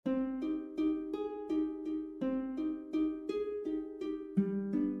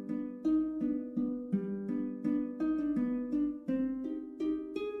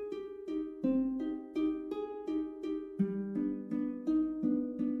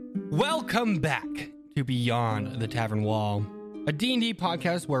Welcome back to Beyond the Tavern Wall, a D&D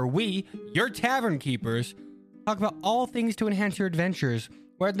podcast where we, your tavern keepers, talk about all things to enhance your adventures,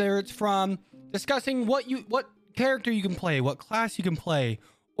 whether it's from discussing what character you can play, what class you can play,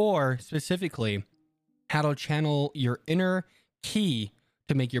 or specifically how to channel your inner key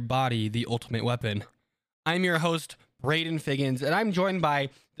to make your body the ultimate weapon. I'm your host, Braden Figgins, and I'm joined by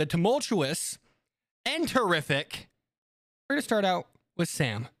the tumultuous and terrific. We're going to start out with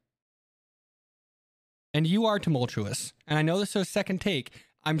Sam. And you are tumultuous. And I know this is a second take.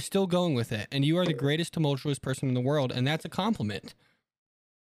 I'm still going with it. And you are the greatest tumultuous person in the world. And that's a compliment.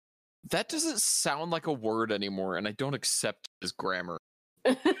 That doesn't sound like a word anymore. And I don't accept it as grammar.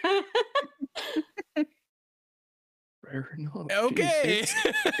 Okay.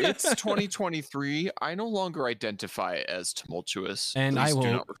 It's 2023. I no longer identify as tumultuous. And Please I will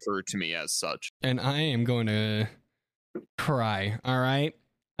do not refer to me as such. And I am going to cry. All right.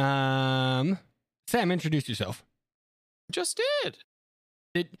 Sam, introduce yourself. Just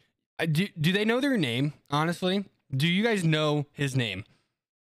did. Do they know their name? Honestly, do you guys know his name?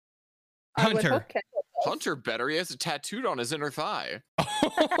 Hunter. Hunter better. He has it tattooed on his inner thigh.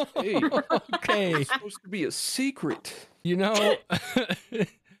 Hey, Okay. it's supposed to be a secret. You know,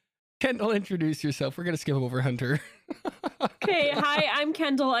 Kendall, introduce yourself. We're going to skip over Hunter. Okay, hi, I'm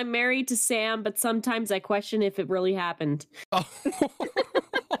Kendall. I'm married to Sam, but sometimes I question if it really happened. Oh.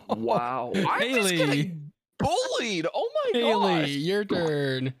 Wow. I'm just Haley. getting bullied. Oh my Haley, gosh. your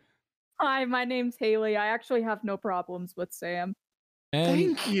turn. Hi, my name's Haley. I actually have no problems with Sam.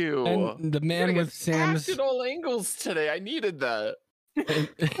 And, Thank you. and the man You're with Sam's... at all angles today. I needed that.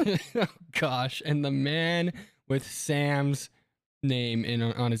 oh, gosh. And the man with Sam's name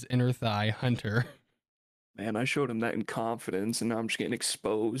on his inner thigh, Hunter. Man, I showed him that in confidence, and now I'm just getting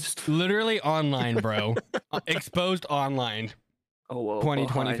exposed. Literally online, bro. Exposed online. Oh, well.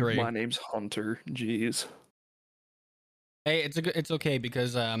 2023. My name's Hunter. Jeez. Hey, it's okay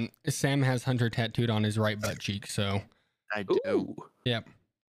because Sam has Hunter tattooed on his right butt cheek, so I do. Ooh. yep.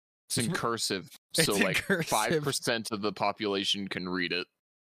 It's in cursive. It's So in like cursive. 5% of the population can read it.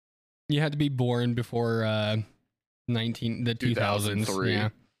 You had to be born before the 2000s. 2003. Yeah.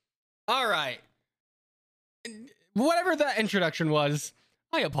 All right. Whatever that introduction was,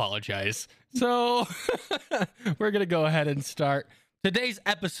 I apologize. So we're going to go ahead and start today's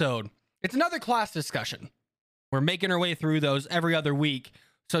episode. It's another class discussion. We're making our way through those every other week.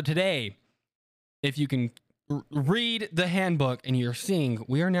 So today, if you can read the handbook and you're seeing,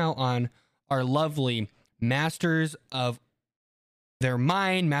 we are now on our lovely masters of their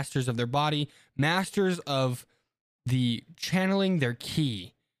mind, masters of their body, masters of the channeling their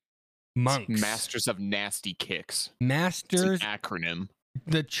key. Monks. Masters of Nasty Kicks. It's Masters, an acronym.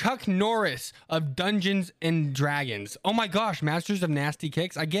 the Chuck Norris of Dungeons and Dragons. Oh my gosh, Masters of Nasty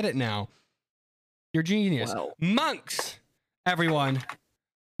Kicks. I get it now. You're genius. Wow. Monks, everyone.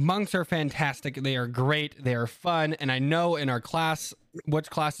 Monks are fantastic. They are great. They are fun. And I know in our class, which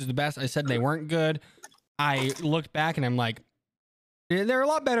class is the best? I said they weren't good. I looked back and I'm like, they're a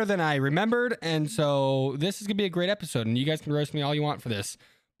lot better than I remembered. And so this is going to be a great episode. And you guys can roast me all you want for this.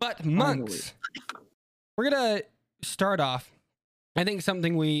 But monks, we're going to start off. I think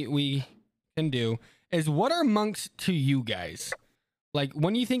something we can do is, what are monks to you guys? Like,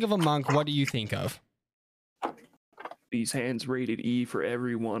 when you think of a monk, what do you think of? These hands rated E for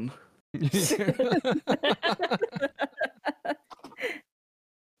everyone.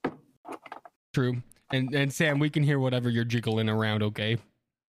 True. And Sam, we can hear whatever you're jiggling around, okay?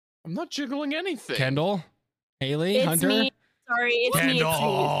 I'm not jiggling anything. Kendall? Haley? It's Hunter? me. Sorry, it's me.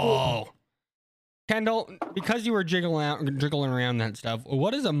 Kendall! Kendall, because you were jiggling around that stuff,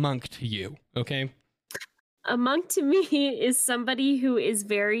 what is a monk to you, okay? A monk to me is somebody who is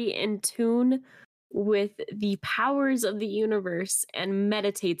very in tune with the powers of the universe and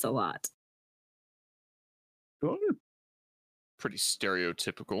meditates a lot. Pretty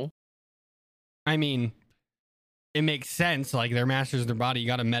stereotypical. I mean, it makes sense. Like, they're masters of their body. You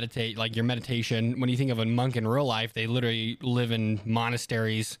got to meditate. Like, your meditation, when you think of a monk in real life, they literally live in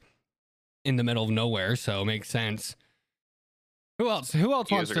monasteries in the middle of nowhere. So it makes sense. Who else? Who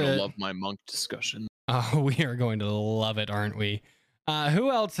else You wants guys are going to to love my monk discussion. Oh, we are going to love it, aren't we? Who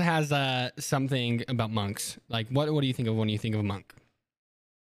else has something about monks? Like, what do you think of when you think of a monk?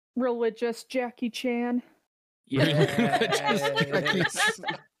 Religious Jackie Chan.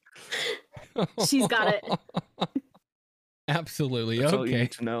 She's got it. Absolutely. That's all you Okay.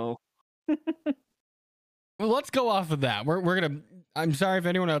 need to know. Well, let's go off of that. We're gonna. I'm sorry if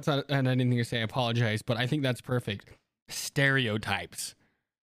anyone else had anything to say. I apologize, but I think that's perfect. Stereotypes.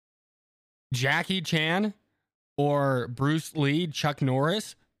 Jackie Chan or Bruce Lee, Chuck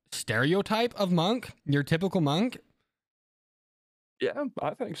Norris. stereotype of monk, your typical monk, Yeah,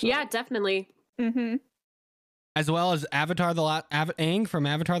 I think so. Yeah, definitely. Mm-hmm. as well as Avatar the Aang from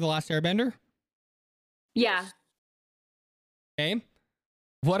Avatar the Last Airbender. Yeah. Okay,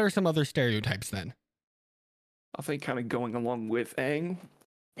 what are some other stereotypes then? I think kind of going along with Aang,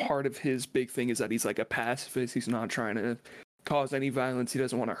 part of his big thing is that he's like a pacifist. He's not trying to cause any violence. He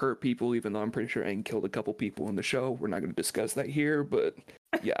doesn't want to hurt people, even though I'm pretty sure Aang killed a couple people in the show. We're not going to discuss that here, but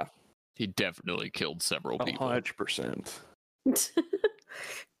yeah, He definitely killed several people. 100%.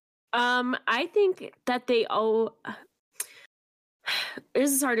 I think that they all.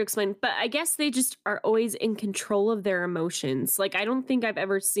 This is hard to explain, but I guess they just are always in control of their emotions. Like, I don't think I've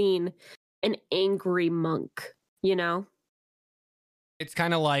ever seen an angry monk, you know? It's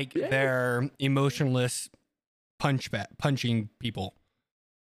kind of like Yeah. they're emotionless punching people.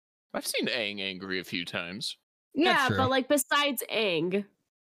 I've seen Aang angry a few times. Yeah, true. but like besides Aang.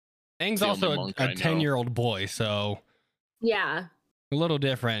 Aang's the also only monk I a know. 10-year-old boy, so Yeah. a little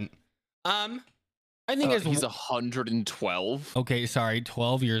different. I think as He's 112. okay, sorry,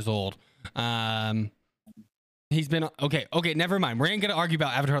 12 years old. He's been okay. Never mind. We ain't gonna argue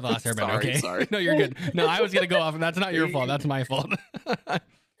about Avatar: The Last Airbender. Sorry, Okay, sorry. no, you're good. No, I was gonna go off, and that's not your fault. That's my fault.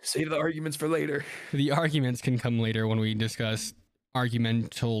 Save the arguments for later. The arguments can come later when we discuss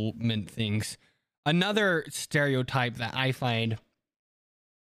argumental things. Another stereotype that I find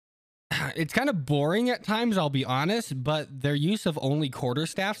it's kind of boring at times, I'll be honest, but their use of only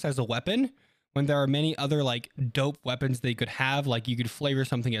quarterstaffs as a weapon when there are many other like dope weapons they could have, like you could flavor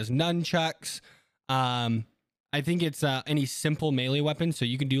something as nunchucks. I think it's any simple melee weapon, so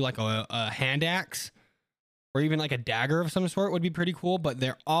you can do like a hand axe or even like a dagger of some sort would be pretty cool, but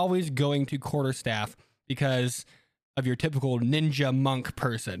they're always going to quarterstaff because of your typical ninja monk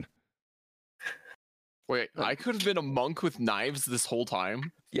person. Wait, I could have been a monk with knives this whole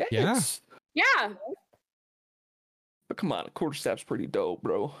time. Yes. Yeah. But come on, a quarterstaff's pretty dope,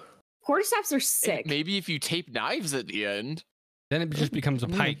 bro. Quarterstaffs are sick. Maybe if you tape knives at the end. Then it just becomes a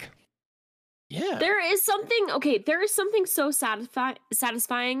pike. Yeah. There is something so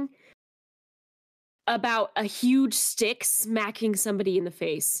satisfying about a huge stick smacking somebody in the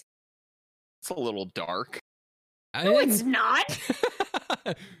face. It's a little dark. No, it's not.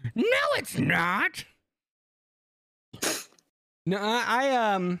 No, it's not.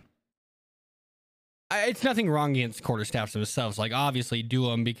 No, it's nothing wrong against quarterstaffs themselves. Like, obviously, do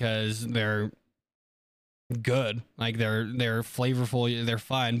them because they're good. Like, they're flavorful, they're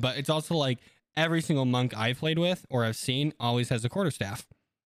fun. But it's also like every single monk I've played with or I've seen always has a quarterstaff,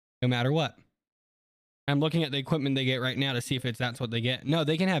 no matter what. I'm looking at the equipment they get right now to see if that's what they get. No,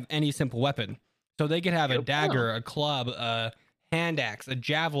 they can have any simple weapon. So they could have a dagger, a club, a hand axe, a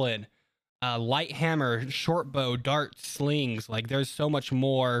javelin, a light hammer, short bow, darts, slings. Like, there's so much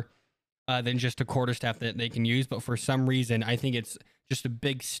more than just a quarterstaff that they can use. But for some reason, I think it's just a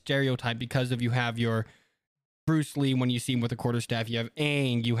big stereotype because of you have your Bruce Lee when you see him with a quarterstaff. You have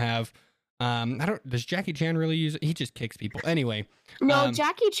Aang. You have does Jackie Chan really use it? He just kicks people. Anyway. No,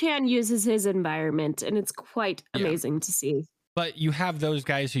 Jackie Chan uses his environment, and it's quite amazing to see. But you have those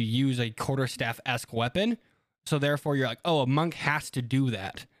guys who use a quarterstaff-esque weapon. So therefore, you're like, oh, a monk has to do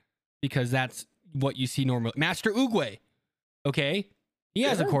that because that's what you see normally. Master Oogway, okay? He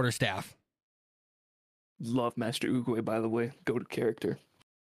has a quarterstaff. Love Master Oogway, by the way. Go to character.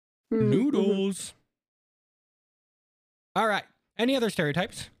 Noodles. All right. Any other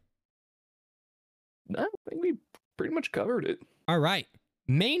stereotypes? No, I think we pretty much covered it. All right.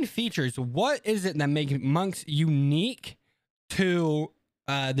 Main features. What is it that makes monks unique to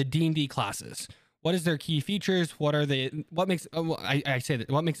the D&D classes? What is their key features? What are they? What makes? I say that.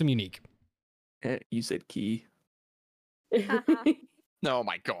 What makes them unique? You said key. Oh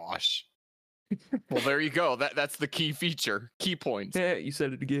my gosh. Well, there you go. That's the key feature. Key points. Yeah, you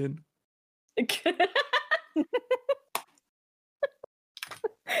said it again.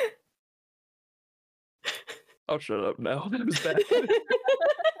 I'll shut up now. That was bad.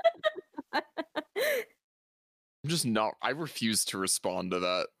 I'm just not. I refuse to respond to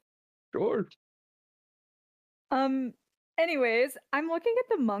that. Sure. Anyways, I'm looking at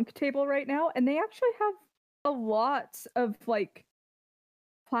the monk table right now, and they actually have a lot of like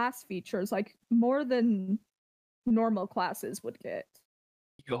class features, like more than normal classes would get.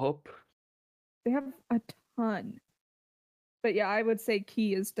 Yup. They have a ton. But yeah, I would say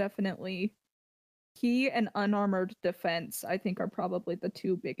key is definitely key, and unarmored defense, I think, are probably the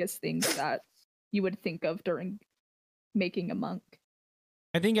two biggest things that you would think of during making a monk.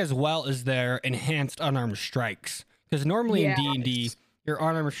 I think as well as their enhanced unarmed strikes. Because normally in D&D, your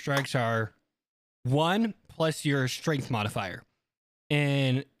unarmed strikes are 1 plus your strength modifier.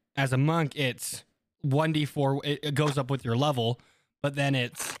 In as a monk, it's 1d4. It goes up with your level, but then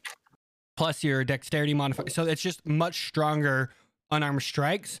it's plus your dexterity modifier. So it's just much stronger unarmed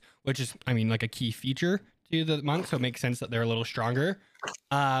strikes, which is, I mean, like a key feature to the monk. So it makes sense that they're a little stronger.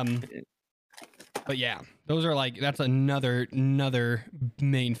 But yeah, those are like, that's another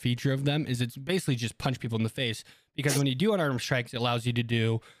main feature of them is it's basically just punch people in the face, because when you do unarmed strikes, it allows you to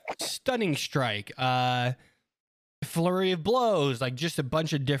do stunning strike, flurry of blows, like just a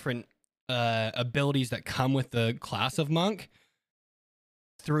bunch of different abilities that come with the class of monk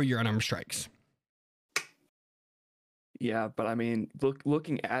through your unarmed strikes. Yeah, but I mean,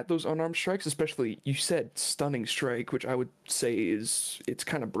 looking at those unarmed strikes, especially you said stunning strike, which I would say it's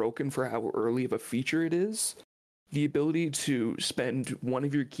kind of broken for how early of a feature it is. The ability to spend one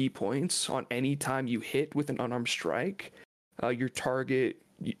of your key points on any time you hit with an unarmed strike, your target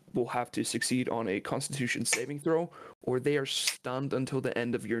will have to succeed on a Constitution saving throw, or they are stunned until the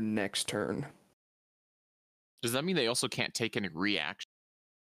end of your next turn. Does that mean they also can't take any reaction?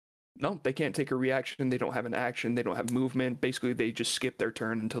 No, they can't take a reaction. They don't have an action. They don't have movement. Basically, they just skip their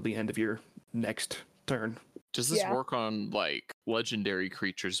turn until the end of your next turn. Does this work on like legendary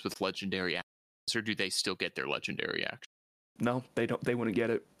creatures with legendary actions, or do they still get their legendary action? No, they don't. They wouldn't get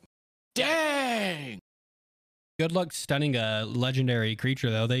it. Dang! Good luck stunning a legendary creature,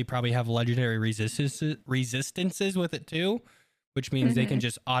 though. They probably have legendary resistances with it too, which means they can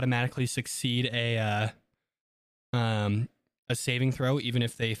just automatically succeed a saving throw even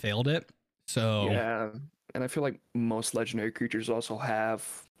if they failed it. So yeah, and I feel like most legendary creatures also have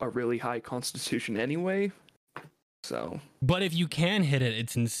a really high constitution anyway. So, but if you can hit it,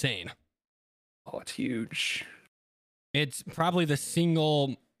 it's insane. Oh, it's huge. It's probably the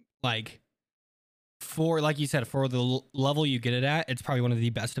single, like, for, like you said, for the level you get it at, it's probably one of the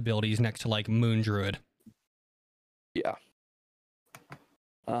best abilities next to like Moon Druid. Yeah.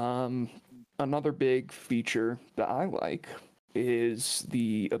 Another big feature that I like is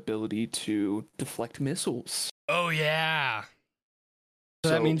the ability to deflect missiles. Oh yeah.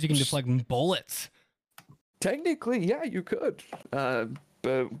 So that means you can deflect bullets. Technically, yeah, you could.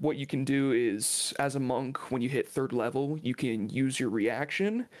 But what you can do is, as a monk, when you hit 3rd level, you can use your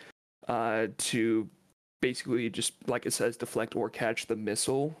reaction to basically just, like it says, deflect or catch the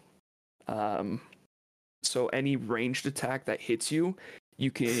missile. So any ranged attack that hits you,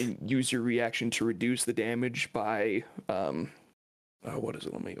 you can use your reaction to reduce the damage by what is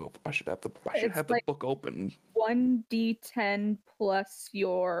it? Let me open. I should have the book open. 1d10 plus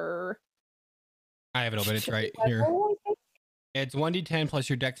your. I have it open. It's right here. It's 1d10 plus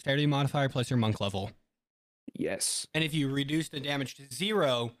your dexterity modifier plus your monk level. Yes. And if you reduce the damage to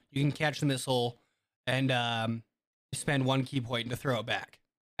 0, you can catch the missile and spend 1 key point to throw it back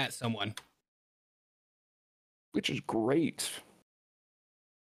at someone. Which is great.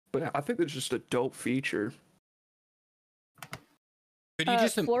 But I think that's just a dope feature. Could you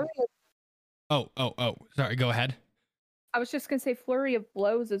just... Flurry of... Oh, sorry, go ahead. I was just going to say Flurry of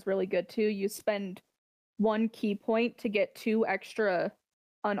Blows is really good too. You spend 1 key point to get 2 extra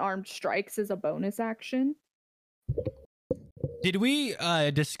unarmed strikes as a bonus action. Did we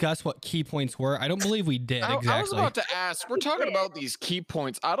discuss what key points were? I don't believe we did, exactly. I was about to ask. We're talking about these key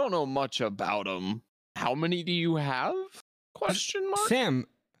points. I don't know much about them. How many do you have? Question mark? Sam,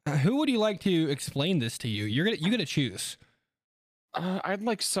 who would you like to explain this to you? You get to choose. I'd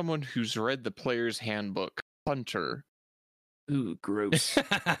like someone who's read the player's handbook. Hunter. Ooh, gross.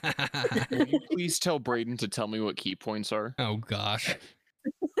 Will you please tell Brayden to tell me what key points are? Oh, gosh.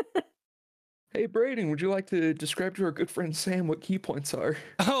 Hey, Brayden, would you like to describe to our good friend Sam what key points are?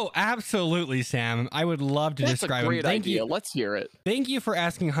 Oh, absolutely, Sam. I would love to describe them. That's a great idea. Let's hear it. Thank you for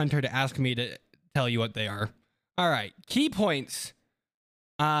asking Hunter to ask me to tell you what they are. All right. Key points.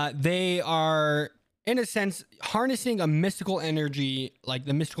 They are, in a sense, harnessing a mystical energy, like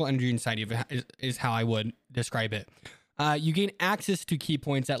the mystical energy inside you is how I would describe it. You gain access to key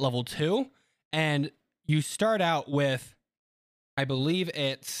points at level 2, and you start out with, I believe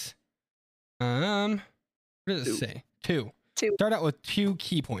it's, what does it say? 2. Start out with 2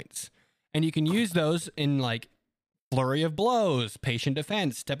 key points, and you can use those in like Flurry of Blows, Patient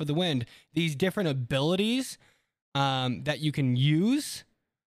Defense, Step of the Wind. These different abilities that you can use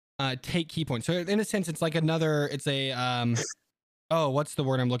take key points. So in a sense, it's like it's a, what's the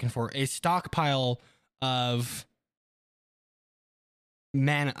word I'm looking for? A stockpile of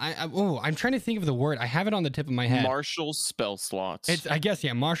man. I'm trying to think of the word. I have it on the tip of my head. Martial spell slots. I guess,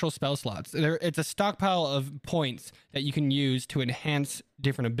 martial spell slots. It's a stockpile of points that you can use to enhance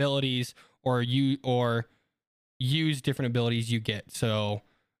different abilities or use different abilities you get. So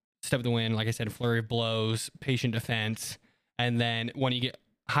Step of the Wind, like I said, Flurry of Blows, Patient Defense, and then when you get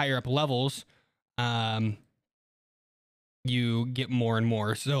higher up levels, you get more and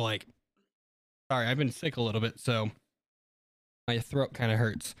more. So like, sorry, I've been sick a little bit, so my throat kind of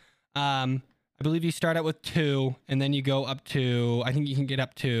hurts. I believe you start out with 2, and then you go up to, I think you can get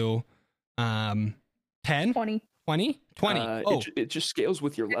up to 10? 20. 20? 20. It just scales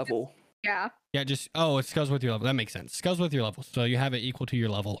with your level. Yeah. Yeah, it scales with your level. That makes sense. Scales with your level. So you have it equal to your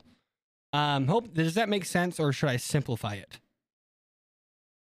level. Does that make sense, or should I simplify it?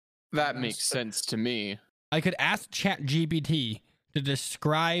 That makes sense to me. I could ask ChatGPT to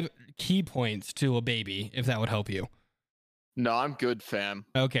describe key points to a baby, if that would help you. No, I'm good, fam.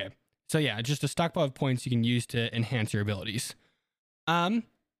 Okay. So yeah, just a stockpile of points you can use to enhance your abilities. Let's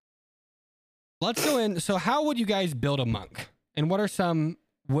go in. So how would you guys build a monk? And what are some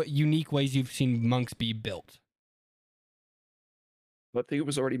unique ways you've seen monks be built? I think it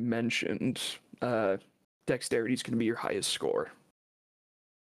was already mentioned. Dexterity is going to be your highest score.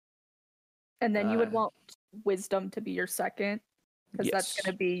 And then you would want wisdom to be your second, because that's Yes.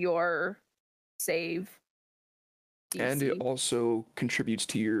 going to be your save. And it DC. also contributes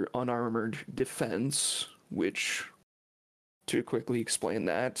to your unarmored defense, which, to quickly explain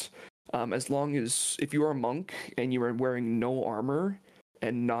that, as long as if you are a monk and you are wearing no armor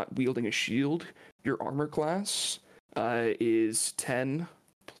and not wielding a shield, your armor class is 10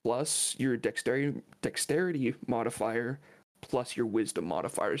 plus your dexterity modifier plus your wisdom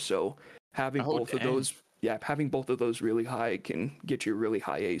modifier. So having both of those, having both of those really high can get you really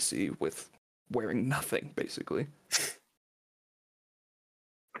high AC with wearing nothing, basically.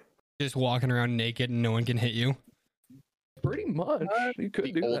 Just walking around naked and no one can hit you? Pretty much. You could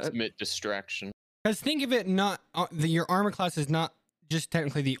The do that. ultimate distraction. Because think of it, not your armor class is not just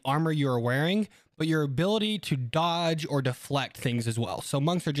technically the armor you are wearing, but your ability to dodge or deflect things as well. So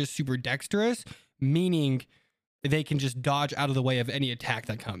monks are just super dexterous, meaning they can just dodge out of the way of any attack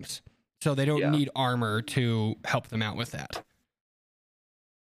that comes. So they don't need armor to help them out with that.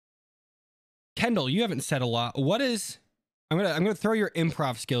 Kendall, you haven't said a lot. What is? I'm gonna throw your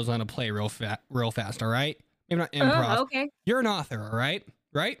improv skills on a play real fast. All right? Maybe not improv. Okay. You're an author, all right?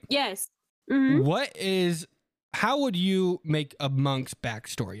 Right? Yes. Mm-hmm. What is? How would you make a monk's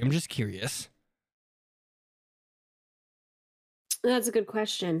backstory? I'm just curious. That's a good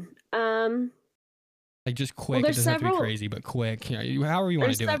question. Like just quick. there's It doesn't have to be several- crazy, but quick. Yeah, however you want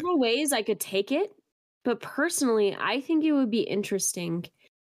There's to do it. several ways I could take it, but personally, I think it would be interesting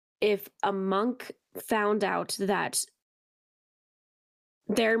if a monk found out that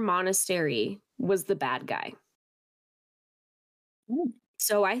their monastery was the bad guy.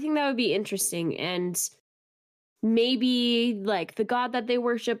 So I think that would be interesting, and maybe like the god that they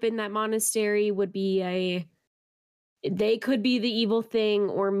worship in that monastery would be they could be the evil thing,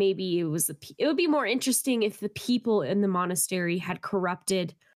 or maybe it would be more interesting if the people in the monastery had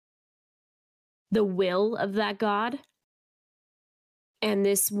corrupted the will of that god, and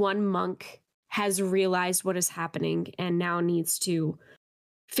this one monk has realized what is happening and now needs to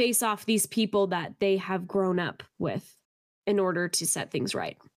face off these people that they have grown up with in order to set things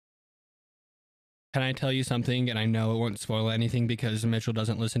right. Can I tell you something? And I know it won't spoil anything because Mitchell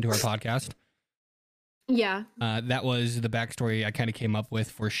doesn't listen to our podcast. Yeah. That was the backstory I kind of came up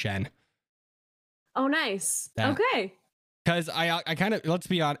with for Shen. Oh, nice. Yeah. Okay. Because I kind of, let's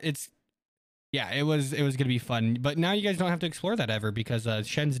be honest, it was going to be fun. But now you guys don't have to explore that ever because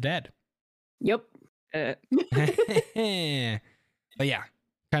Shen's dead. Yep. But yeah,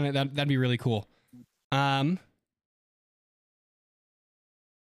 kind of that'd be really cool.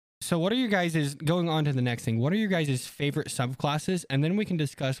 So what are your guys' going on to the next thing? What are your guys' favorite subclasses? And then we can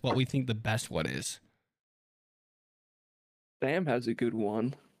discuss what we think the best one is. Sam has a good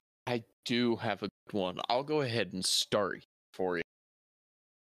one. I do have a good one. I'll go ahead and start for you.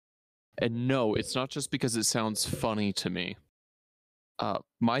 And no, it's not just because it sounds funny to me.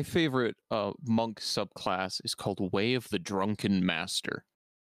 My favorite monk subclass is called Way of the Drunken Master.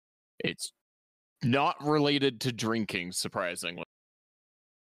 It's not related to drinking, surprisingly.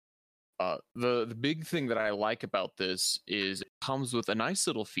 The big thing that I like about this is it comes with a nice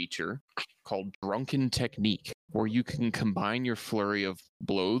little feature called Drunken Technique, where you can combine your flurry of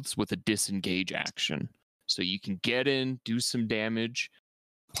blows with a disengage action. So you can get in, do some damage,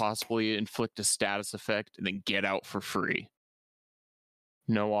 possibly inflict a status effect, and then get out for free.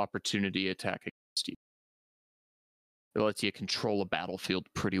 No opportunity attack against you. It lets you control a battlefield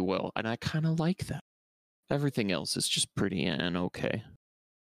pretty well, and I kind of like that. Everything else is just pretty and okay.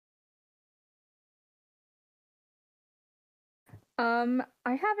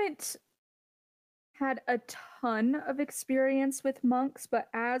 I haven't had a ton of experience with monks, but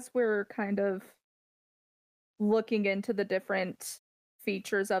as we're kind of looking into the different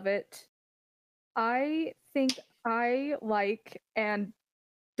features of it. I think I like, and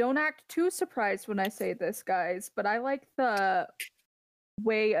don't act too surprised when I say this, guys, but I like the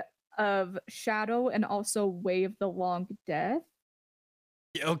Way of Shadow and also Way of the Long Death.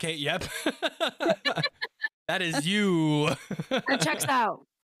 Okay, yep. That is you. That checks out.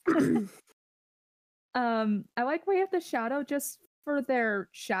 I like Way of the Shadow just for their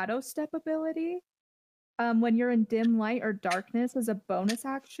shadow step ability. When you're in dim light or darkness as a bonus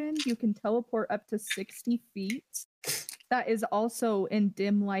action, you can teleport up to 60 feet. That is also in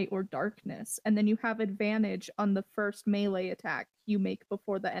dim light or darkness. And then you have advantage on the first melee attack you make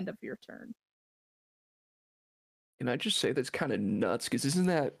before the end of your turn. And I just say that's kind of nuts, because isn't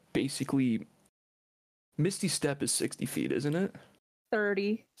that basically... Misty Step is 60 feet, isn't it?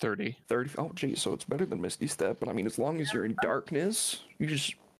 30. 30. 30. Oh, geez, so it's better than Misty Step. But I mean, as long as you're in darkness, you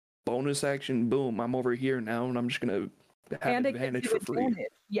just bonus action, boom, I'm over here now, and I'm just going to have And it gives advantage you for free.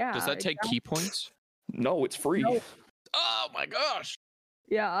 advantage. Yeah. Does that take key points? No, it's free. No. Oh my gosh.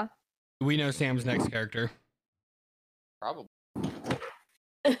 Yeah. We know Sam's next character. Probably.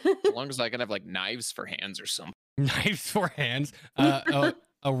 As long as I can have like knives for hands or something. Knives for hands. A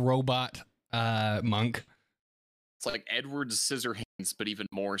robot monk. It's like Edward's Scissorhands, but even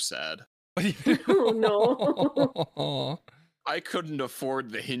more sad. Oh no. I couldn't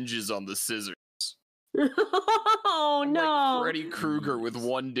afford the hinges on the scissors. Oh I'm no. like Freddy Krueger with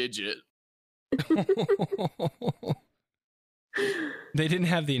one digit. They didn't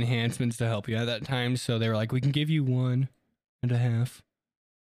have the enhancements to help you at that time, so they were like, we can give you 1.5.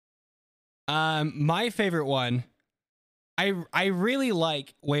 My favorite one, I really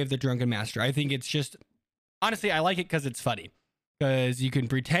like Way of the Drunken Master. I think it's just, honestly, I like it because it's funny. Because you can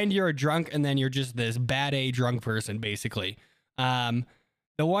pretend you're a drunk and then you're just this bad A drunk person, basically. The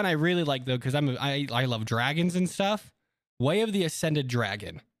one I really like, though, because I love dragons and stuff, Way of the Ascended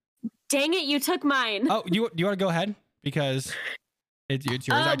Dragon. Dang it, you took mine. Oh, do you want to go ahead? Because it's yours.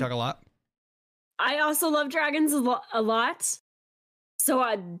 I talk a lot. I also love dragons a lot.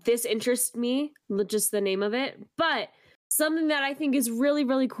 So this interests me, just the name of it. But something that I think is really,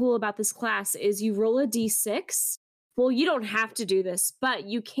 really cool about this class is you roll a d6. Well, you don't have to do this, but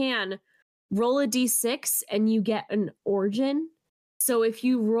you can roll a d6 and you get an origin. So if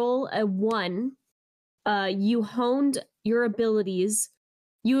you roll a 1, you honed your abilities.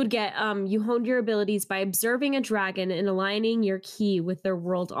 You would get, you honed your abilities by observing a dragon and aligning your key with their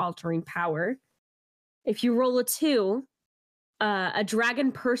world-altering power. If you roll a 2, a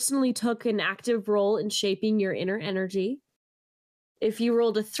dragon personally took an active role in shaping your inner energy. If you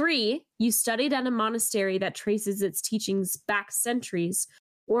rolled a 3, you studied at a monastery that traces its teachings back centuries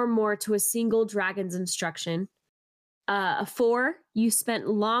or more to a single dragon's instruction. A 4, you spent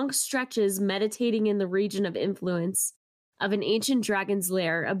long stretches meditating in the region of influence of an ancient dragon's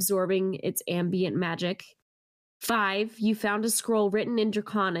lair, absorbing its ambient magic. 5, you found a scroll written in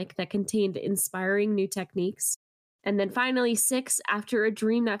Draconic that contained inspiring new techniques. And then finally, 6, after a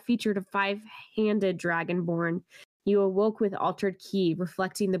dream that featured a 5-handed dragonborn, you awoke with altered key,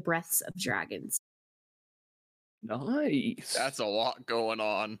 reflecting the breaths of dragons. Nice. That's a lot going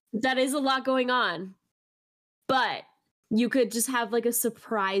on. That is a lot going on. But you could just have like a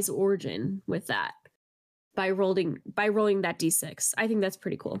surprise origin with that by rolling that d6. I think that's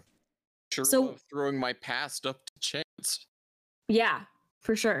pretty cool. Sure So- love throwing my past up to chance. Yeah,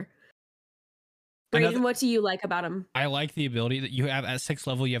 for sure. Brayden, Another- what do you like about him? I like the ability that you have at 6th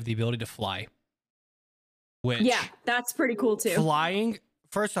level. You have the ability to fly. Which, Yeah, that's pretty cool too. flying,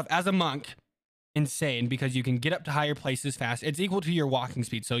 first off, as a monk, insane because you can get up to higher places fast. It's equal to your walking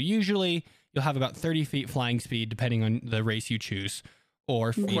speed. So usually you'll have about 30 feet flying speed depending on the race you choose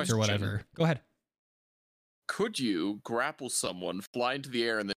or feats Question. or whatever. Go ahead. Could you grapple someone, fly into the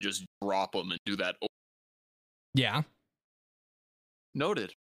air, and then just drop them and do that? Yeah,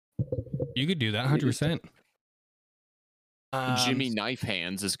 Noted. you could do that 100%. Jimmy Knife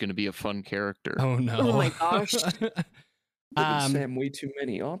Hands is going to be a fun character. Oh no. Oh my gosh. Giving Sam way too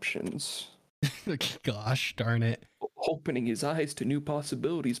many options. Gosh darn it. Opening his eyes to new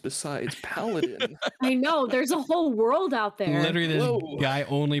possibilities besides Paladin. I know, there's a whole world out there. Literally, this Whoa. guy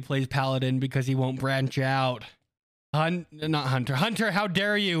only plays Paladin because he won't branch out. Not Hunter. Hunter, how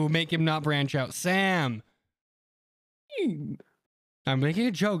dare you make him not branch out? Sam. I'm making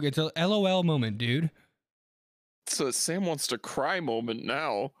a joke. It's a LOL moment, dude. So Sam wants to cry moment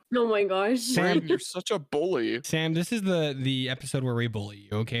now. Oh my gosh. Sam- Brayden, you're such a bully. Sam, this is the episode where we bully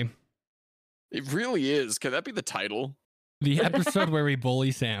you, okay? It really is. Can that be the title? The episode where we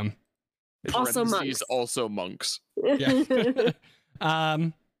bully Sam. Also Parentheses, monks. Also monks. Yeah.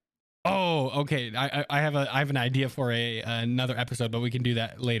 Oh, okay. I have an idea for another episode, but we can do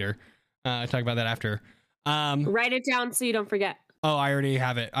that later. Talk about that after. Write it down so you don't forget. Oh, I already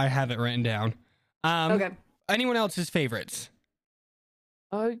have it. I have it written down. Okay. Anyone else's favorites?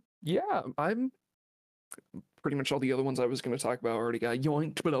 Yeah, I'm pretty much all the other ones I was going to talk about already got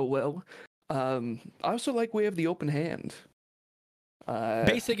yoinked, but oh well. I also like Way of the Open Hand.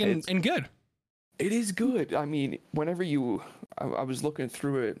 Basic and good. It is good. I mean, whenever you, I was looking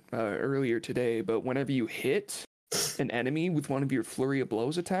through it earlier today, but whenever you hit an enemy with one of your Flurry of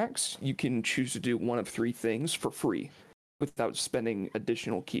Blows attacks, you can choose to do one of three things for free without spending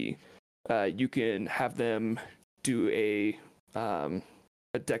additional key. You can have them do a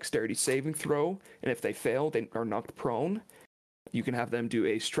dexterity saving throw, and if they fail, they are knocked prone. You can have them do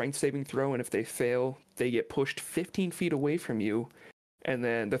a strength saving throw, and if they fail, they get pushed 15 feet away from you. And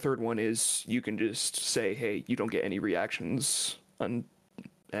then the third one is you can just say, hey, you don't get any reactions. And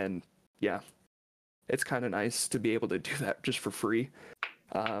yeah, it's kind of nice to be able to do that just for free.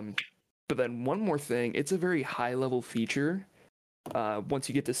 But then one more thing, it's a very high level feature. Once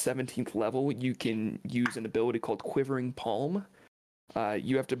you get to 17th level, you can use an ability called Quivering Palm.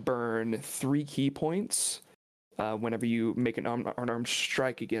 You have to burn 3 key points whenever you make an unarmed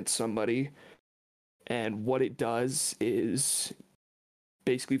strike against somebody. And what it does is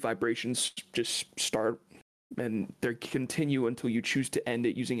basically vibrations just start and they continue until you choose to end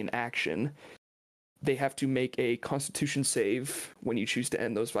it using an action. They have to make a constitution save when you choose to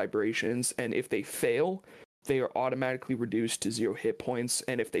end those vibrations, and if they fail, they are automatically reduced to 0 hit points,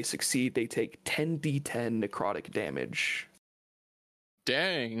 and if they succeed, they take 10d10 necrotic damage.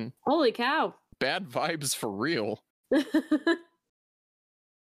 Dang. Holy cow. Bad vibes for real. So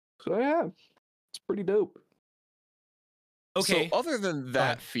yeah, it's pretty dope. Okay. So other than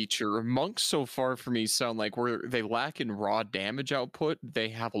that feature, monks so far for me sound like where they lack in raw damage output, they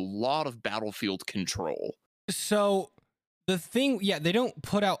have a lot of battlefield control. So the thing, yeah, they don't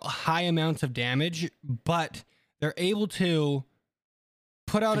put out high amounts of damage, but they're able to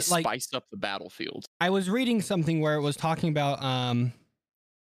put out They spice up the battlefield. I was reading something where it was talking about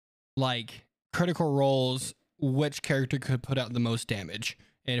like critical roles, which character could put out the most damage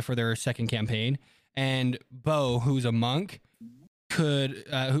and for their second campaign. And Bo, who's a monk, who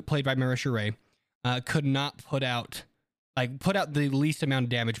played by Marisha Ray, could not put out the least amount of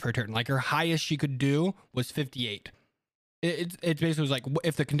damage per turn. Like her highest she could do was 58. It basically was like,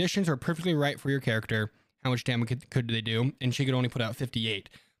 if the conditions are perfectly right for your character, how much damage could they do? And she could only put out 58.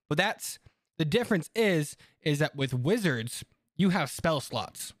 But that's the difference is that with wizards, you have spell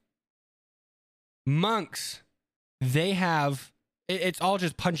slots. Monks, they have, it's all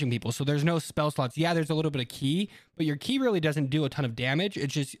just punching people. So there's no spell slots. Yeah, there's a little bit of key, but your key really doesn't do a ton of damage. It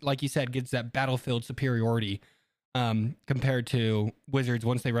just, like you said, gets that battlefield superiority compared to wizards.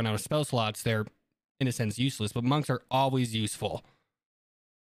 Once they run out of spell slots, they're in a sense useless, but monks are always useful.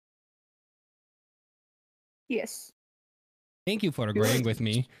 Yes. Thank you for agreeing with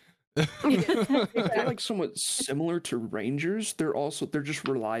me. They're like somewhat similar to rangers. They're just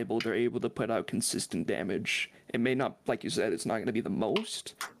reliable. They're able to put out consistent damage. It may not, like you said, it's not going to be the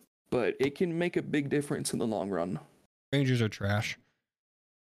most, but it can make a big difference in the long run. Rangers are trash.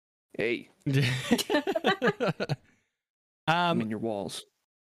 Hey, I'm in your walls.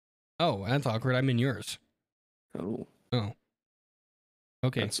 Oh, that's awkward. I'm in yours. Oh,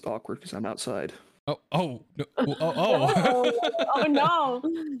 Okay. that's awkward because I'm outside. Oh. Oh no.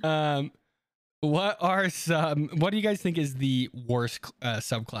 What do you guys think is the worst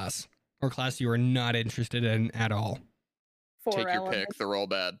subclass or class you are not interested in at all? Take your pick. They're all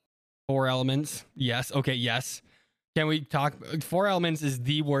bad. 4 elements. Yes. Okay. Yes. Can we talk? 4 elements is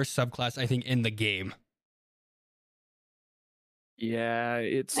the worst subclass, I think, in the game. Yeah,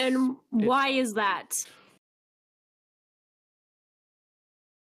 And why is that?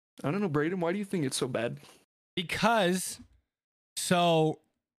 I don't know, Brayden. Why do you think it's so bad? Because, so,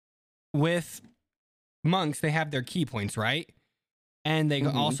 with monks, they have their key points, right? And they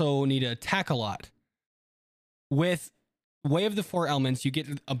also need to attack a lot. With Way of the 4 Elements, you get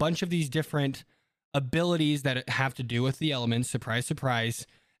a bunch of these different abilities that have to do with the elements. Surprise, surprise.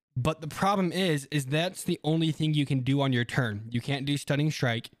 But the problem is that's the only thing you can do on your turn. You can't do Stunning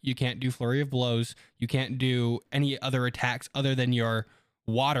Strike. You can't do Flurry of Blows. You can't do any other attacks other than your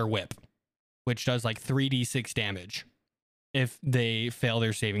Water Whip, which does like 3d6 damage if they fail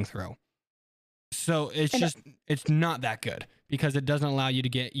their saving throw. So it's not that good because it doesn't allow you to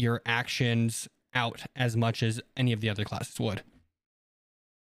get your actions out as much as any of the other classes would.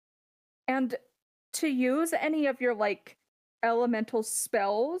 And to use any of your like elemental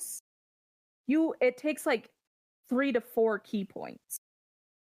spells, it takes like 3 to 4 key points.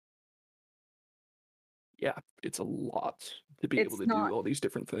 Yeah, it's a lot to be able It's to not- do all these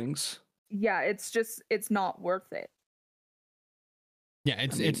different things. Yeah, it's not worth it. Yeah,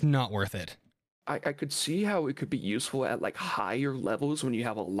 it's not worth it. I could see how it could be useful at like higher levels when you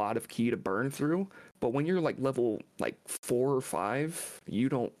have a lot of key to burn through, but when you're like level like 4 or 5, you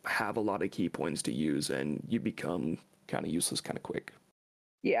don't have a lot of key points to use, and you become kind of useless kind of quick.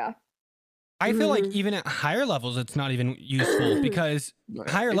 Yeah. I feel like Mhm. even at higher levels, it's not even useful because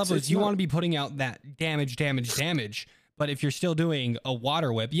higher levels, you want to be putting out that damage. But if you're still doing a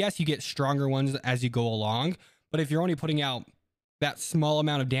water whip, yes, you get stronger ones as you go along. But if you're only putting out that small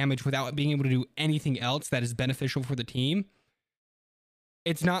amount of damage without being able to do anything else that is beneficial for the team,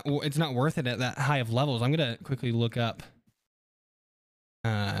 it's not worth it at that high of levels. I'm gonna quickly look up.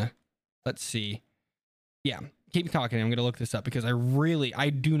 Let's see. Yeah, keep talking. I'm gonna look this up because I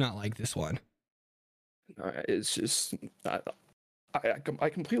do not like this one. It's just I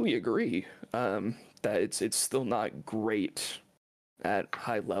completely agree that it's still not great at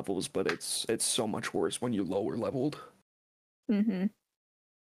high levels, but it's so much worse when you're lower leveled. Mm-hmm.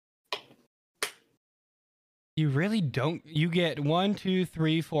 You really don't. You get 1, 2,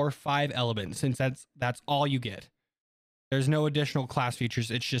 3, 4, 5 elements, since that's all you get. There's no additional class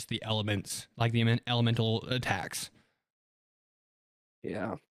features. It's just the elements, like the elemental attacks.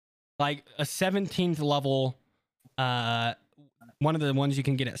 Yeah. Like a 17th level, one of the ones you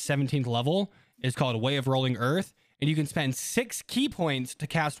can get at 17th level is called Way of Rolling Earth, and you can spend 6 key points to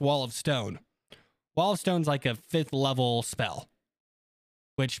cast Wall of Stone. Wall of Stone's like a 5th level spell,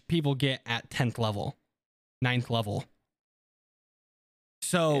 which people get at 10th level, 9th level.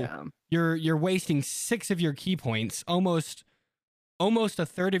 So you're wasting 6 of your key points, almost a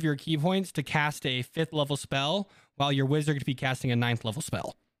third of your key points to cast a 5th level spell, while your wizard could be casting a 9th level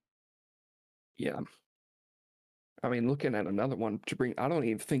spell. Yeah. I mean, looking at another one to bring, I don't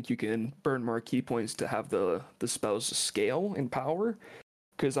even think you can burn more key points to have the spells scale in power.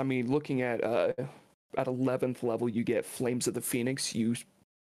 Because I mean, looking at 11th level, you get Flames of the Phoenix. You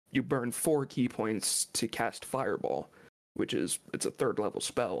burn 4 key points to cast Fireball, which it's a 3rd level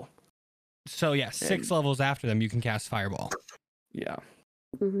spell. So yeah, 6 levels after them, you can cast Fireball. Yeah.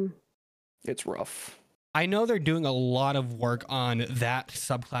 Mm-hmm. It's rough. I know they're doing a lot of work on that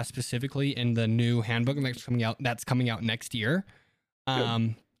subclass specifically in the new handbook that's coming out next year.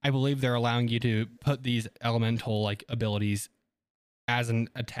 I believe they're allowing you to put these elemental like abilities as an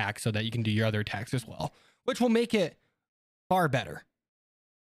attack so that you can do your other attacks as well, which will make it far better.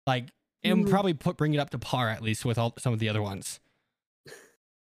 Like, and probably bring it up to par at least with some of the other ones.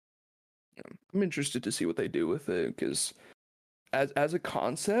 I'm interested to see what they do with it, because as a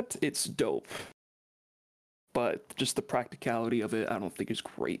concept, it's dope. But just the practicality of it, I don't think is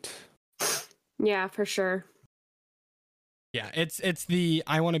great. Yeah, for sure. Yeah, it's the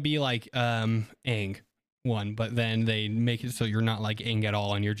I want to be like Aang one, but then they make it so you're not like Aang at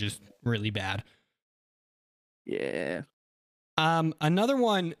all and you're just really bad. Yeah. Another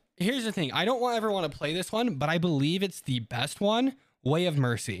one, here's the thing. I don't ever want to play this one, but I believe it's the best one, Way of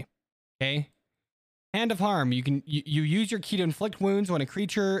Mercy. Okay? Hand of Harm. You use your key to inflict wounds when a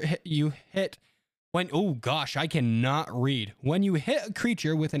creature oh gosh, I cannot read. When you hit a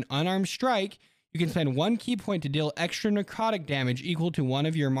creature with an unarmed strike, you can spend 1 key point to deal extra necrotic damage equal to 1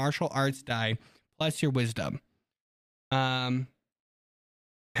 of your martial arts die plus your wisdom. Heck,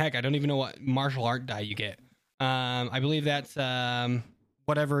 I don't even know what martial art die you get. I believe that's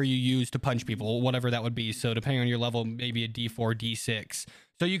whatever you use to punch people, whatever that would be. So depending on your level, maybe a D4, D6.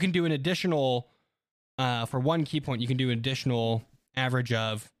 So you can do an additional, for 1 key point, you can do an additional average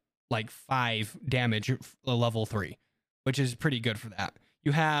of like 5 damage level 3, which is pretty good for that.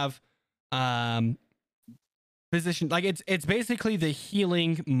 You have physician, like it's basically the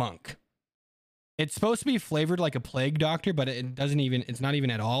healing monk. It's supposed to be flavored like a plague doctor, but it's not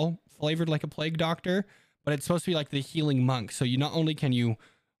even at all flavored like a plague doctor, but it's supposed to be like the healing monk. So you not only can you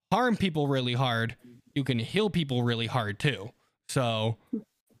harm people really hard, you can heal people really hard too. So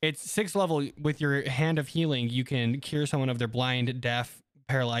it's 6th level. With your hand of healing, you can cure someone of their blind, deaf,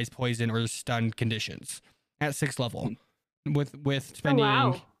 paralyzed, poison, or stunned conditions at 6th level. With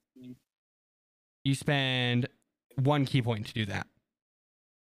spending, you spend 1 key point to do that.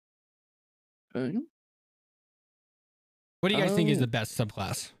 What do you guys think is the best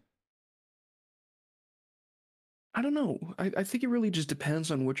subclass? I don't know. I think it really just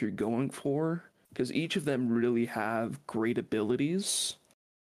depends on what you're going for, because each of them really have great abilities.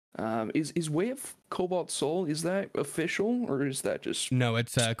 Is Way of Cobalt Soul, is that official, or is that just... No,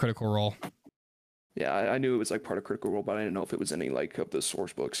 it's a Critical Role. Yeah, I knew it was like part of Critical Role, but I didn't know if it was any like of the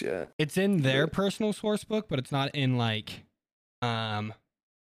source books yet. It's in their personal source book, but it's not in like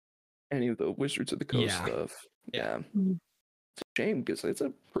any of the Wizards of the Coast Yeah. stuff. Yeah. Yeah. It's a shame because it's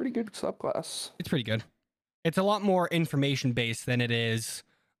a pretty good subclass. It's pretty good. It's a lot more information based than it is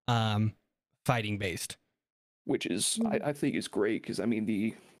fighting based. Which is, Mhm. I think is great because, I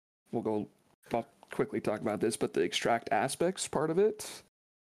mean, I'll quickly talk about this, but the extract aspects part of it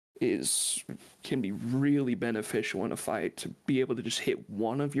can be really beneficial in a fight to be able to just hit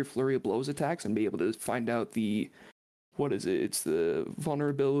one of your flurry of blows attacks and be able to find out what is it? It's the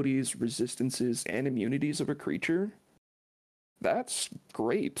vulnerabilities, resistances, and immunities of a creature. That's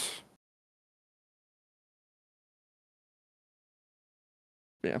great.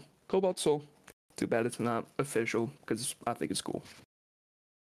 Yeah, Cobalt Soul. Too bad it's not official because I think it's cool.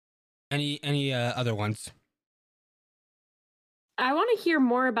 Any other ones? I want to hear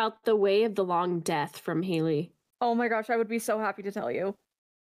more about the Way of the Long Death from Haley. Oh my gosh, I would be so happy to tell you.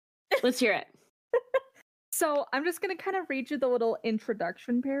 Let's hear it. So I'm just gonna kind of read you the little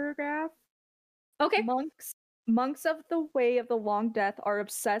introduction paragraph. Okay. Monks of the Way of the Long Death are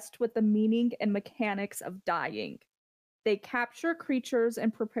obsessed with the meaning and mechanics of dying. They capture creatures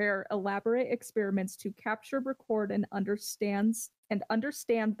and prepare elaborate experiments to capture, record, and understand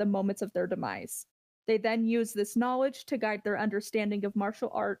the moments of their demise. They then use this knowledge to guide their understanding of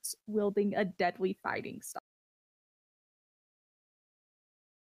martial arts, wielding a deadly fighting style.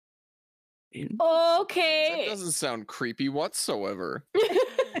 Okay. That doesn't sound creepy whatsoever.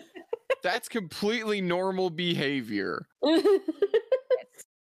 That's completely normal behavior.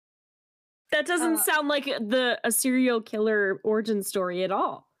 That doesn't sound like a serial killer origin story at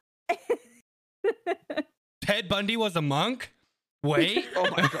all. Ted Bundy was a monk? Wait. Oh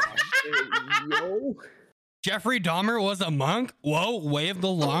my gosh. Yo. Jeffrey Dahmer was a monk? Whoa, Way of the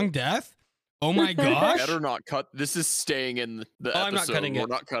Long Death? Oh my gosh. Better not cut. This is staying in the episode. I'm not cutting We're it.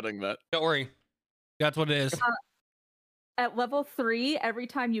 not cutting that. Don't worry. That's what it is. At level 3, every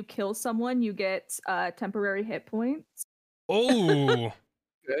time you kill someone, you get temporary hit points. Oh.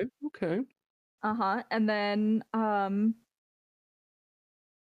 Okay. And then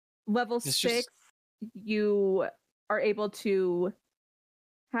level It's 6, just- you are able to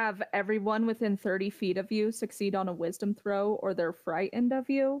have everyone within 30 feet of you succeed on a wisdom throw or they're frightened of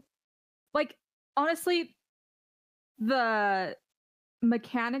you. Like, honestly, the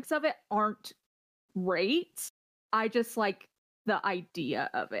mechanics of it aren't great. I just like the idea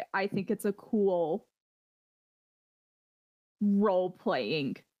of it. I think it's a cool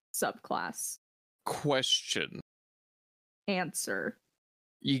role-playing subclass. Question. Answer.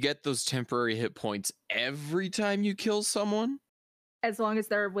 You get those temporary hit points every time you kill someone? As long as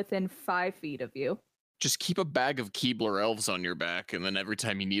they're within 5 feet of you. Just keep a bag of Keebler elves on your back, and then every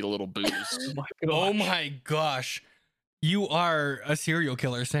time you need a little boost. Oh my gosh. You are a serial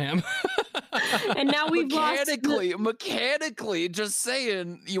killer, Sam. And now we've lost mechanically, just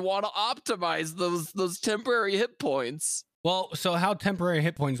saying, you want to optimize those temporary hit points. Well, so how temporary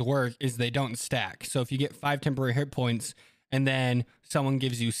hit points work is they don't stack. So if you get 5 temporary hit points and then someone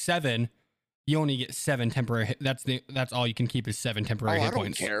gives you 7, you only get 7 temporary hit. That's all you can keep is 7 temporary hit I don't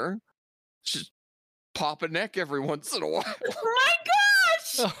points. care. Just pop a neck every once in a while. My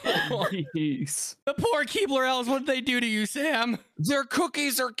gosh! Jeez. The poor Keebler elves, what did they do to you, Sam? Their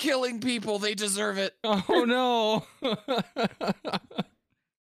cookies are killing people. They deserve it. Oh no.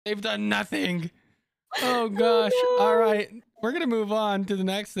 They've done nothing. Oh gosh. All right. We're going to move on to the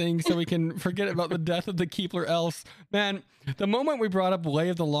next thing so we can forget about the death of the Keebler elves. Man, the moment we brought up Way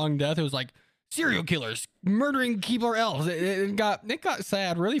of the Long Death, it was like serial killers murdering Keebler elves. It got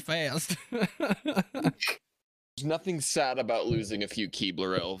sad really fast. There's nothing sad about losing a few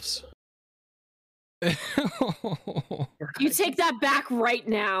Keebler elves. You take that back right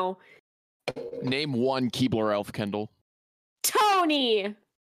now. Name one Keebler elf, Kendall. Tony!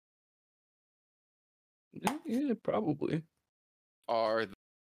 Yeah, probably. Are the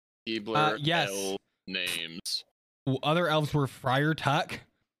Keebler yes. elf names? Other elves were Friar Tuck,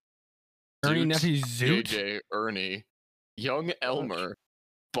 Ernie Zoot, Nephew Zoot. JJ, Ernie, Young Elmer,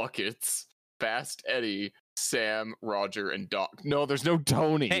 Buckets, Fast Eddie, Sam, Roger, and Doc. No, there's no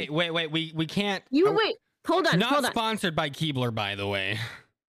Tony. Hey, wait. We can't. Wait. Hold on. Not sponsored by Keebler, by the way.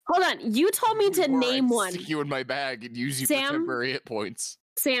 Hold on. You told me to Or name I'd one. Stick you in my bag and use you Sam? for temporary hit points.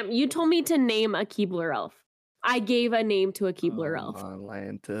 Sam, you told me to name a Keebler elf. I gave a name to a Keebler elf.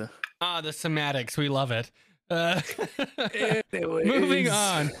 Atlanta. Ah, the semantics. We love it. Anyways. Moving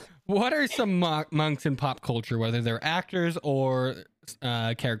on. What are some monks in pop culture, whether they're actors or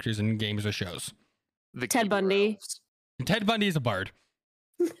characters in games or shows? The Ted Keebler Bundy. elves. Ted Bundy is a bard.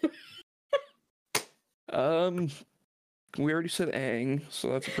 We already said Aang, so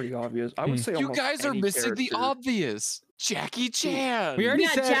that's pretty obvious. I would say You almost guys are any missing the character. obvious. Jackie Chan. We already Yeah,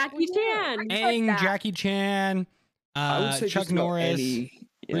 said Jackie Chan. Aang, that. Jackie Chan, I would say Chuck just about Norris. any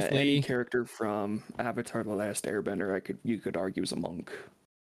Bruce Lee. character from Avatar: The Last Airbender. You could argue is a monk.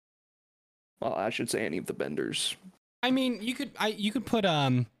 Well, I should say any of the benders. I mean, you could put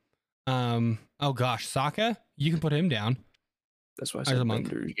oh gosh, Sokka. You can put him down. That's why I As said a monk.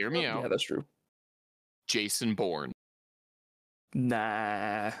 benders. Hear me out. Yeah, that's true. Jason Bourne.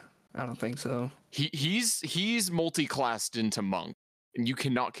 Nah, I don't think so. He's multi-classed into monk, and you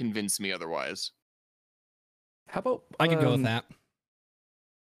cannot convince me otherwise. How about I could go with that.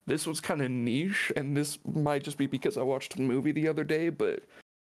 This was kind of niche, and this might just be because I watched the movie the other day, but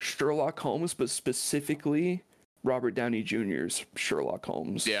Sherlock Holmes, but specifically Robert Downey Jr.'s Sherlock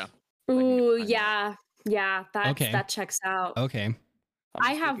Holmes. Yeah. Ooh, I know. yeah, Okay. that checks out. Okay. I'm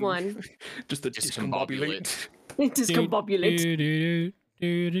I just have thinking- one. Just the Discombobulate. discombobulate.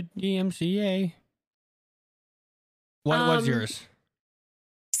 Discombobulate. DMCA. What's yours?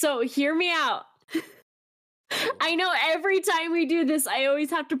 So hear me out. I know every time we do this, I always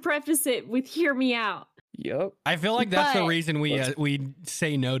have to preface it with "hear me out." Yep. I feel like that's the But- reason we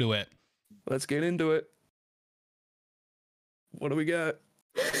say no to it. Let's get into it. What do we got?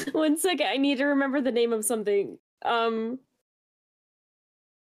 1 second, I need to remember the name of something.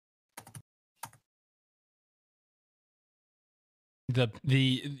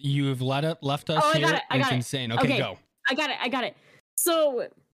 The you've left us Oh, I here. got it, I It's got it. insane. Okay, Okay. go. I got it. So,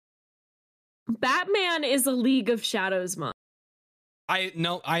 Batman is a League of Shadows monk. I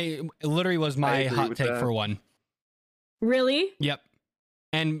literally was my agree hot with take that. for one. Really? Yep.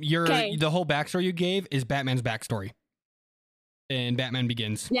 And Okay. the whole backstory you gave is Batman's backstory. And Batman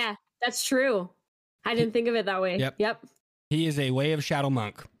Begins. Yeah, that's true. I didn't think of it that way. Yep. Yep. He is a way of shadow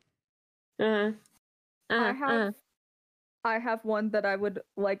monk. Uh-huh. I have one that I would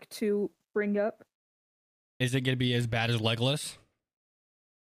like to bring up. Is it gonna be as bad as Legolas?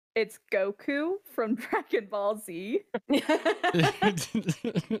 It's Goku from Dragon Ball Z.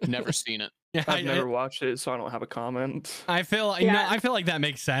 Never seen it. Yeah, I've never watched it, so I don't have a comment. I feel Yeah. I feel like that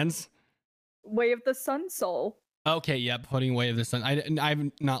makes sense. Way of the Sun Soul. Okay, yep, putting Way of the Sun.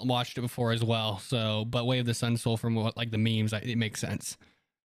 I've not watched it before as well, so but Way of the Sun Soul from what like the memes, it makes sense.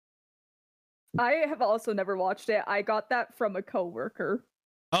 I have also never watched it. I got that from a coworker.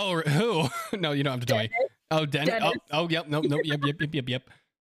 Oh, who? No, you don't have to tell me. Oh, Dennis. Dennis. Oh, yep. Nope. Yep.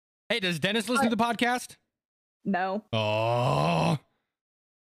 Hey, does Dennis listen to the podcast? No. Oh,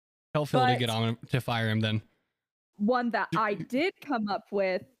 tell Phil to But- get on to fire him then. One that I did come up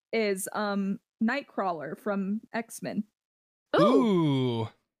with is Nightcrawler from X-Men. Ooh, Ooh,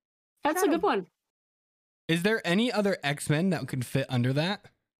 that's a good one. is there any other X-Men that could fit under that?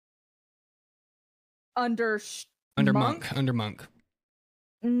 Under Monk. Under Monk.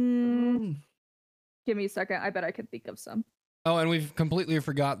 Give me a second. I bet I could think of some. Oh, and we've completely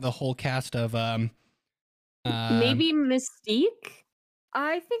forgot the whole cast of Maybe Mystique?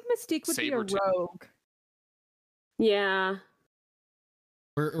 I think Mystique would be a Sabretooth. rogue. Yeah.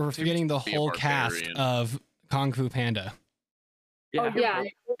 we're forgetting the be a whole cast barbarian. of Kung Fu Panda. Yeah, you're Yeah.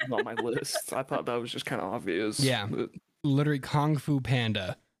 right. it's on my list. I thought that was just kind of obvious. Yeah. but- Literally Kung Fu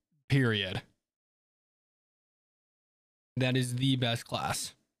Panda. Period. That is the best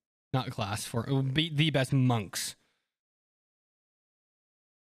class. Not class for it would be the best monks.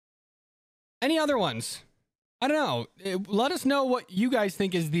 Any other ones? I don't know. Let us know what you guys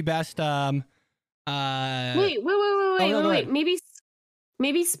think is the best. Wait. No, go ahead.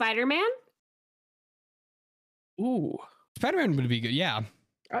 Maybe Spider-Man? Ooh, Spider-Man would be good. Yeah.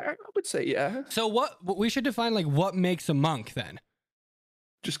 I would say yeah. So what we should define like what makes a monk then.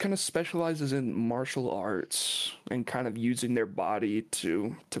 Just kind of specializes in martial arts and kind of using their body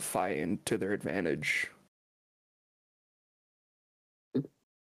to fight and to their advantage.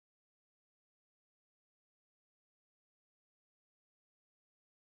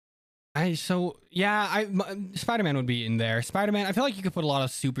 Spider-Man would be in there. Spider-Man. I feel like you could put a lot of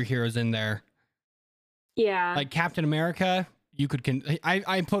superheroes in there. Yeah. Like Captain America. You could.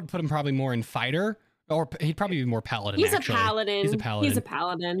 I put him probably more in fighter, or he'd probably be more paladin. He's actually. a paladin. He's a paladin. He's a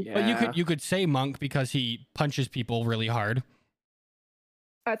paladin. Yeah. But you could say monk because he punches people really hard.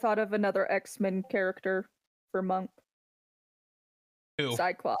 I thought of another X-Men character for Monk. Who?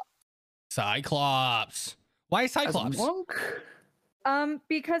 Cyclops. Cyclops. Why As a Cyclops? monk?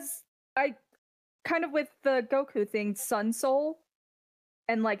 Because I kind of with the Goku thing, Sun Soul,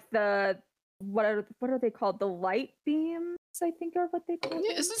 and like the what are they called? The light beams, I think are what they call Yeah,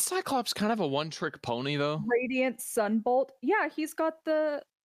 them. isn't Cyclops kind of a one-trick pony though? Radiant Sunbolt. Yeah, he's got the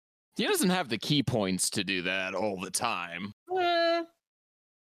He doesn't have the key points to do that all the time. I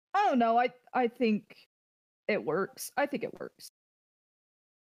don't know. I think it works. I think it works.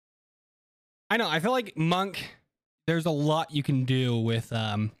 I know. I feel like Monk, there's a lot you can do with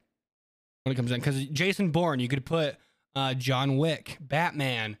when it comes in, because Jason Bourne, you could put John Wick,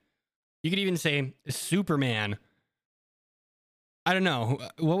 Batman. You could even say Superman. I don't know.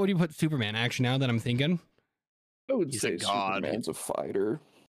 What would you put Superman? Actually, now that I'm thinking, I would He's say a god. Superman's a fighter.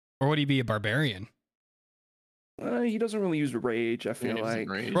 or would he be a barbarian? He doesn't really use rage, I feel He doesn't like.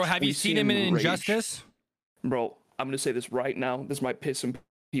 rage. Bro, have We you see seen him in him rage. Injustice? Bro, I'm gonna say this right now. This might piss some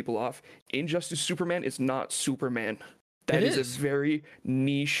people off. Injustice Superman is not Superman. That It is is. a very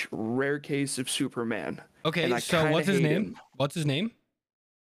niche, rare case of Superman. Okay, And I so kinda what's his hate name? him. What's his name?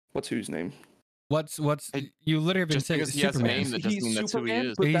 What's whose name? What's I- you literally have been just saying because he has a Superman. name that doesn't mean that's who he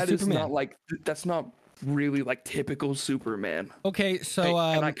is. but He's that is Superman. not like that's not really like typical Superman. Okay, so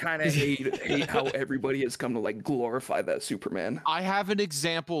And I kind of hate how everybody has come to like glorify that Superman. I have an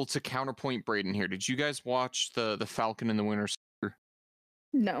example to counterpoint Braden here. Did you guys watch the Falcon and the Winter Soldier?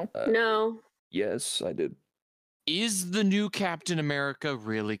 No. No. Yes, I did. Is the new Captain America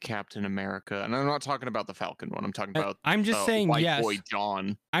really Captain America? And I'm not talking about the Falcon one. I'm talking about I'm just saying white yes. boy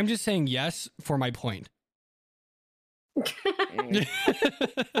John. I'm just saying yes for my point. He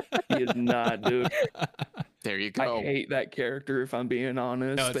is not, dude. There you I go. hate that character. If I'm being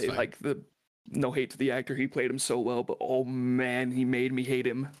honest, No, it's fine. like no hate to the actor. He played him so well, but oh man, he made me hate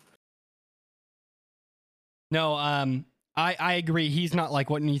him. No, I agree. He's not like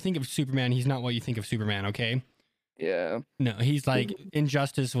when you think of Superman, he's not what you think of Superman, okay? Yeah. No, he's like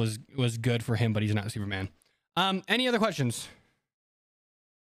Injustice was good for him, but he's not Superman. Any other questions?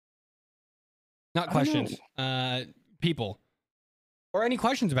 Not I don't questions. People. Or any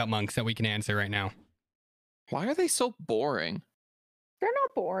questions about monks that we can answer right now. Why are they so boring? They're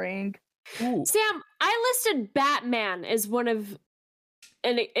not boring. Ooh. Sam, I listed Batman as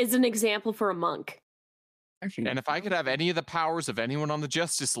an example for a monk. Actually, And if I could have any of the powers of anyone on the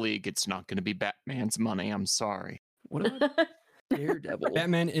Justice League, it's not going to be Batman's money. I'm sorry. what about Daredevil?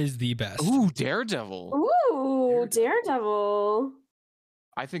 Batman is the best. Ooh, Daredevil. Ooh, Daredevil.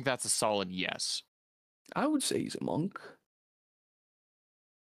 I think that's a solid yes. I would say he's a monk.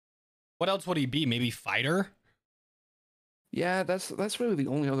 What else would he be? Maybe fighter? Yeah, that's really the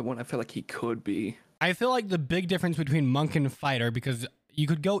only other one I feel like he could be. I feel like the big difference between monk and fighter, because you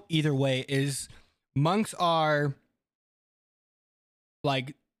could go either way, is monks are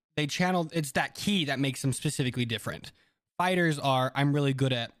like they channel, it's that key that makes them specifically different. Fighters are I'm really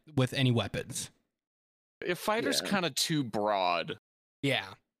good at with any weapons. If fighter's Yeah. kind of too broad, Yeah.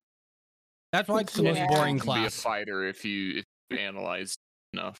 That's why it's the most Yeah. boring you can be a class. fighter if you analyze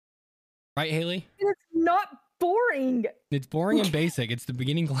enough. Right, Haley? It's not boring. It's boring and basic. It's the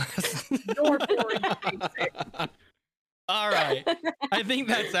beginning class. You're boring and basic. All right. I think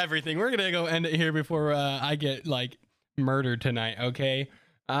that's everything. We're gonna go end it here before I get like murdered tonight. Okay.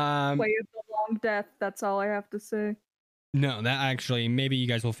 Way of the long death. That's all I have to say. No, that actually maybe you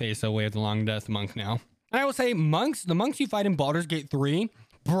guys will face a Way of the Long Death monk now. And I will say monks. The monks you fight in Baldur's Gate 3,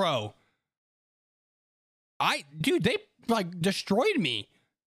 bro. Dude, they like destroyed me.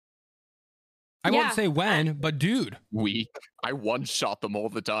 I Yeah. won't say when, but dude. Weak. I one-shot them all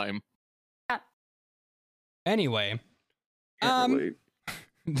the time. Anyway, Can't relate.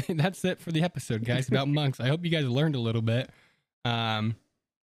 that's it for the episode, guys, about monks. I hope you guys learned a little bit. They're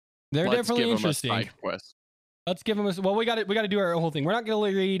Let's definitely give 'em a interesting. side quest. Let's give them a. Well, we got to do our whole thing. We're not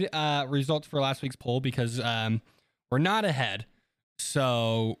going to read results for last week's poll because we're not ahead.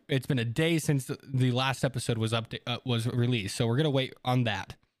 So it's been a day since the last episode was was released. So we're going to wait on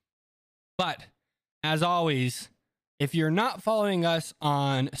that. But as always, if you're not following us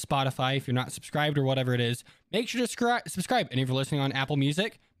on Spotify, if you're not subscribed or whatever it is, make sure to subscribe. And if you're listening on Apple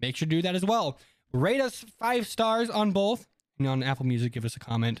Music, make sure to do that as well. Rate us 5 stars on both. And on Apple Music, give us a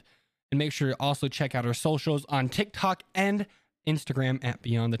comment. And make sure to also check out our socials on TikTok and Instagram at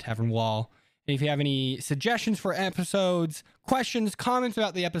Beyond the Tavern Wall. And if you have any suggestions for episodes, questions, comments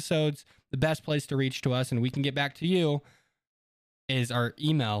about the episodes, the best place to reach to us and we can get back to you is our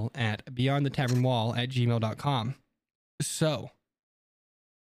email at beyondthetavernwall@gmail.com. So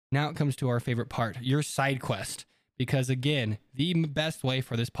now it comes to our favorite part, your side quest. Because again, the best way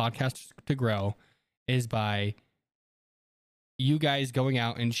for this podcast to grow is by you guys going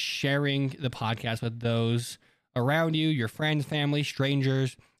out and sharing the podcast with those around you, your friends, family,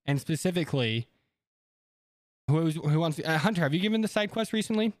 strangers, and specifically who wants to, Hunter, have you given the side quest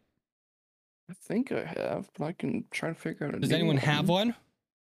recently? I think I have, but I can try to figure out a Does new anyone have one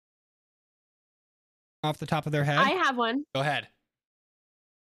off the top of their head? I have one. Go ahead.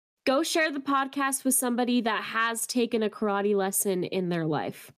 go share the podcast with somebody that has taken a karate lesson in their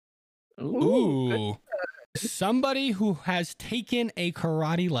life. Ooh. Somebody who has taken a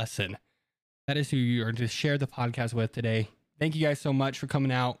karate lesson. That is who you are to share the podcast with today. Thank you guys so much for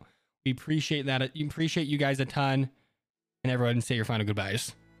coming out. We appreciate that. We appreciate you guys a ton. And everyone, say your final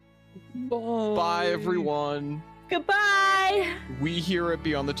goodbyes. Bye, everyone. Goodbye. We here at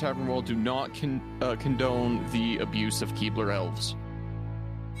Beyond the Tavern Wall do not condone the abuse of Keebler elves.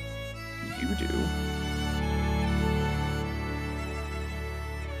 You do.